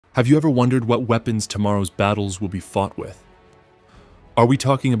Have you ever wondered what weapons tomorrow's battles will be fought with? Are we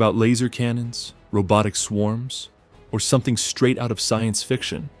talking about laser cannons, robotic swarms, or something straight out of science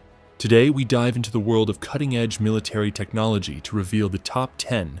fiction? Today, we dive into the world of cutting-edge military technology to reveal the top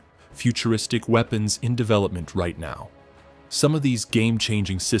 10 futuristic weapons in development right now. Some of these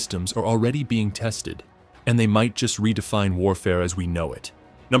game-changing systems are already being tested, and they might just redefine warfare as we know it.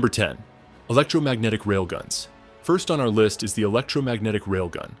 Number 10. Electromagnetic railguns. First on our list is the electromagnetic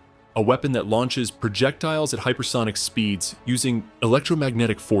railgun, a weapon that launches projectiles at hypersonic speeds using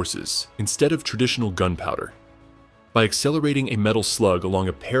electromagnetic forces instead of traditional gunpowder. By accelerating a metal slug along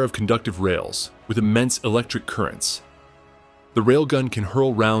a pair of conductive rails with immense electric currents, the railgun can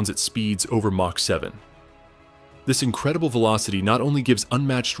hurl rounds at speeds over Mach 7. This incredible velocity not only gives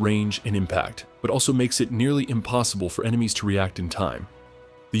unmatched range and impact, but also makes it nearly impossible for enemies to react in time.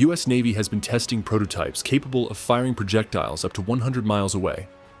 The US Navy has been testing prototypes capable of firing projectiles up to 100 miles away.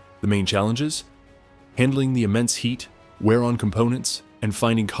 The main challenges? Handling the immense heat, wear on components, and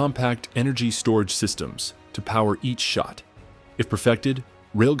finding compact energy storage systems to power each shot. If perfected,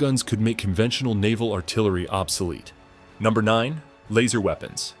 railguns could make conventional naval artillery obsolete. Number 9. Laser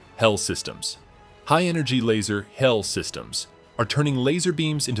weapons, HEL systems. High-energy laser HEL systems are turning laser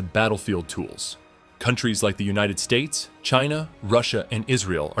beams into battlefield tools. Countries like the United States, China, Russia, and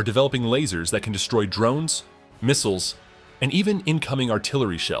Israel are developing lasers that can destroy drones, missiles, and even incoming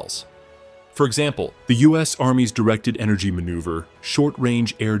artillery shells. For example, the US Army's Directed Energy Maneuver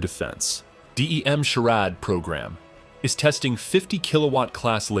Short-Range Air Defense (DEM Charade) program is testing 50-kilowatt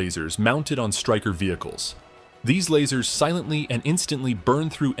class lasers mounted on Stryker vehicles. These lasers silently and instantly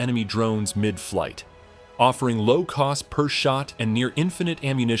burn through enemy drones mid-flight, offering low cost per shot and near infinite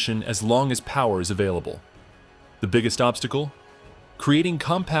ammunition as long as power is available. The biggest obstacle? Creating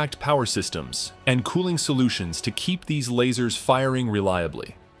compact power systems and cooling solutions to keep these lasers firing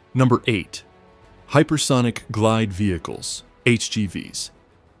reliably. Number 8. Hypersonic Glide Vehicles, HGVs.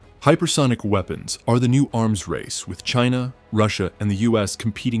 Hypersonic weapons are the new arms race, with China, Russia, and the US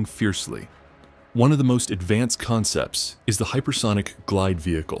competing fiercely. One of the most advanced concepts is the hypersonic glide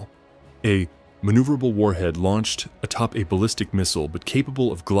vehicle, a maneuverable warhead launched atop a ballistic missile but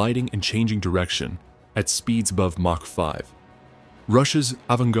capable of gliding and changing direction at speeds above Mach 5. Russia's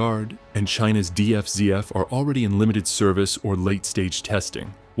Avangard and China's DFZF are already in limited service or late-stage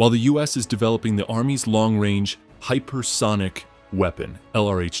testing, while the US is developing the Army's long-range hypersonic weapon,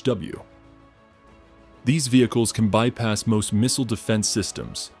 LRHW. These vehicles can bypass most missile defense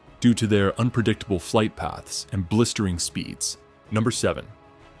systems due to their unpredictable flight paths and blistering speeds. Number 7.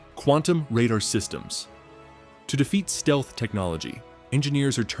 Quantum radar systems. To defeat stealth technology,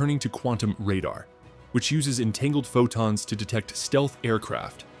 engineers are turning to quantum radar, which uses entangled photons to detect stealth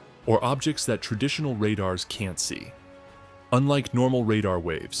aircraft or objects that traditional radars can't see. Unlike normal radar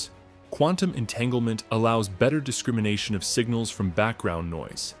waves, quantum entanglement allows better discrimination of signals from background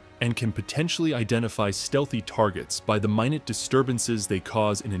noise and can potentially identify stealthy targets by the minute disturbances they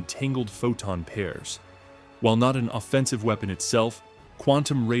cause in entangled photon pairs. While not an offensive weapon itself,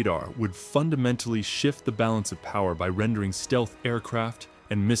 quantum radar would fundamentally shift the balance of power by rendering stealth aircraft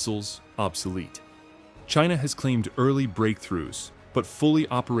and missiles obsolete. China has claimed early breakthroughs, but fully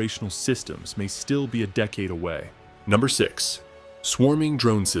operational systems may still be a decade away. Number 6. Swarming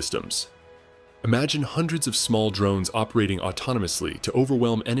drone systems. Imagine hundreds of small drones operating autonomously to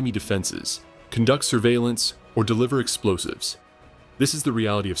overwhelm enemy defenses, conduct surveillance, or deliver explosives. This is the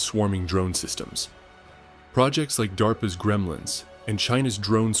reality of swarming drone systems. Projects like DARPA's Gremlins and China's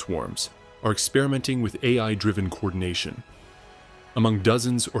drone swarms are experimenting with AI-driven coordination among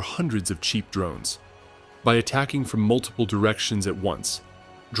dozens or hundreds of cheap drones. By attacking from multiple directions at once,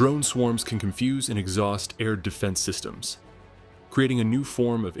 drone swarms can confuse and exhaust air defense systems, creating a new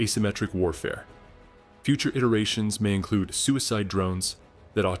form of asymmetric warfare. Future iterations may include suicide drones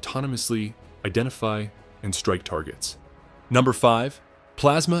that autonomously identify and strike targets. Number 5.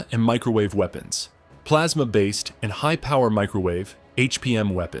 Plasma and microwave weapons. Plasma-based and high-power microwave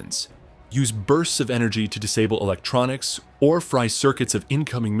 (HPM) weapons use bursts of energy to disable electronics or fry circuits of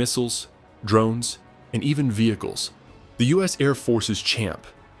incoming missiles, drones, and even vehicles. The US Air Force's CHAMP,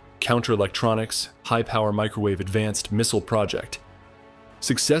 Counter-Electronics High-Power Microwave Advanced Missile Project,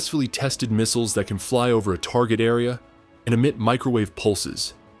 successfully tested missiles that can fly over a target area and emit microwave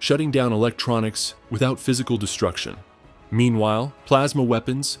pulses, shutting down electronics without physical destruction. Meanwhile, plasma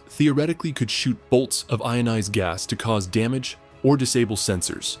weapons theoretically could shoot bolts of ionized gas to cause damage or disable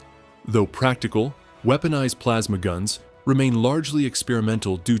sensors. Though practical, weaponized plasma guns remain largely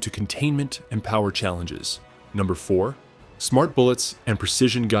experimental due to containment and power challenges. Number 4. Smart bullets and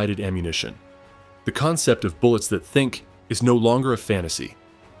precision-guided ammunition. The concept of bullets that think is no longer a fantasy.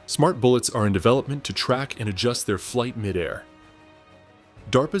 Smart bullets are in development to track and adjust their flight mid-air.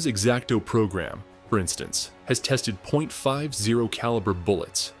 DARPA's Exacto program, for instance, has tested .50 caliber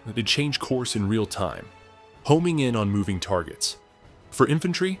bullets that change course in real time, homing in on moving targets. For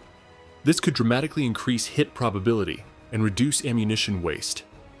infantry, this could dramatically increase hit probability and reduce ammunition waste.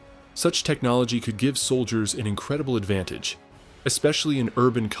 Such technology could give soldiers an incredible advantage, especially in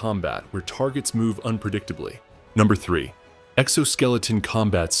urban combat where targets move unpredictably. Number 3. Exoskeleton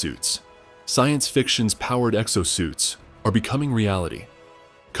combat suits. Science fiction's powered exosuits are becoming reality.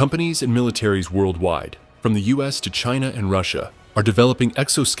 Companies and militaries worldwide, from the US to China and Russia, are developing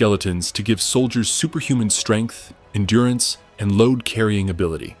exoskeletons to give soldiers superhuman strength, endurance, and load-carrying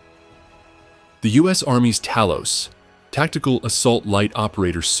ability. The US Army's Talos, Tactical Assault Light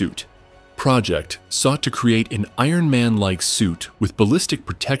Operator Suit, project sought to create an Iron Man-like suit with ballistic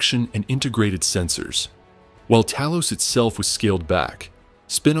protection and integrated sensors. While Talos itself was scaled back,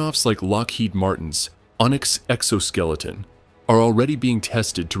 spin-offs like Lockheed Martin's Onyx Exoskeleton are already being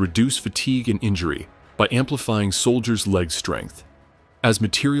tested to reduce fatigue and injury by amplifying soldiers' leg strength. As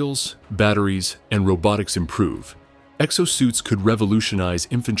materials, batteries, and robotics improve, exosuits could revolutionize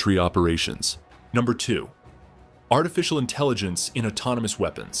infantry operations. Number 2. Artificial intelligence in autonomous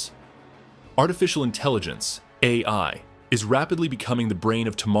weapons. Artificial intelligence, AI, is rapidly becoming the brain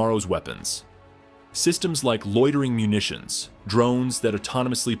of tomorrow's weapons. Systems like loitering munitions, drones that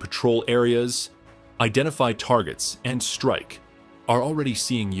autonomously patrol areas, identify targets, and strike are already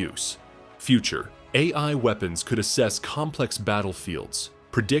seeing use. Future AI weapons could assess complex battlefields,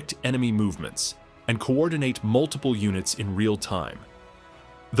 predict enemy movements, and coordinate multiple units in real time.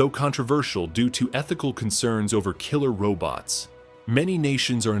 Though controversial due to ethical concerns over killer robots, many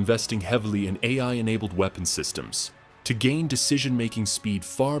nations are investing heavily in AI-enabled weapon systems to gain decision-making speed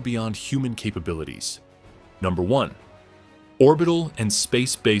far beyond human capabilities. Number 1. Orbital and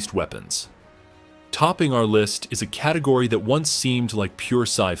space-based weapons. Topping our list is a category that once seemed like pure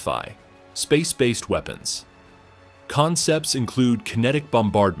sci-fi: space-based weapons. Concepts include kinetic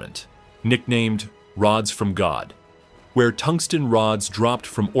bombardment, nicknamed rods from God, where tungsten rods dropped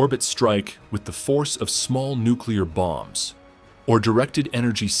from orbit strike with the force of small nuclear bombs, or directed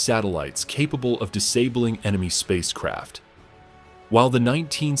energy satellites capable of disabling enemy spacecraft. While the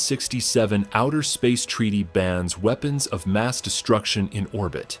 1967 Outer Space Treaty bans weapons of mass destruction in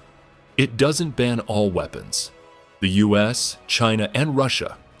orbit, it doesn't ban all weapons. The US, China, and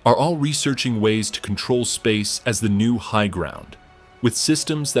Russia are all researching ways to control space as the new high ground, with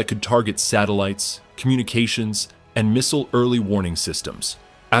systems that could target satellites, communications, and missile early warning systems.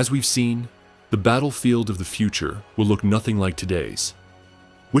 As we've seen, the battlefield of the future will look nothing like today's.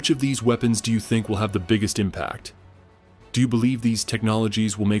 Which of these weapons do you think will have the biggest impact? Do you believe these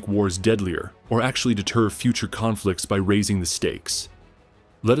technologies will make wars deadlier or actually deter future conflicts by raising the stakes?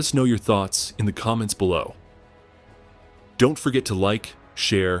 Let us know your thoughts in the comments below. Don't forget to like,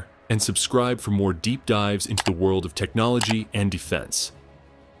 share, and subscribe for more deep dives into the world of technology and defense.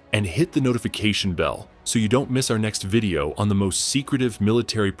 And hit the notification bell so you don't miss our next video on the most secretive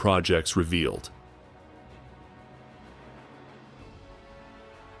military projects revealed.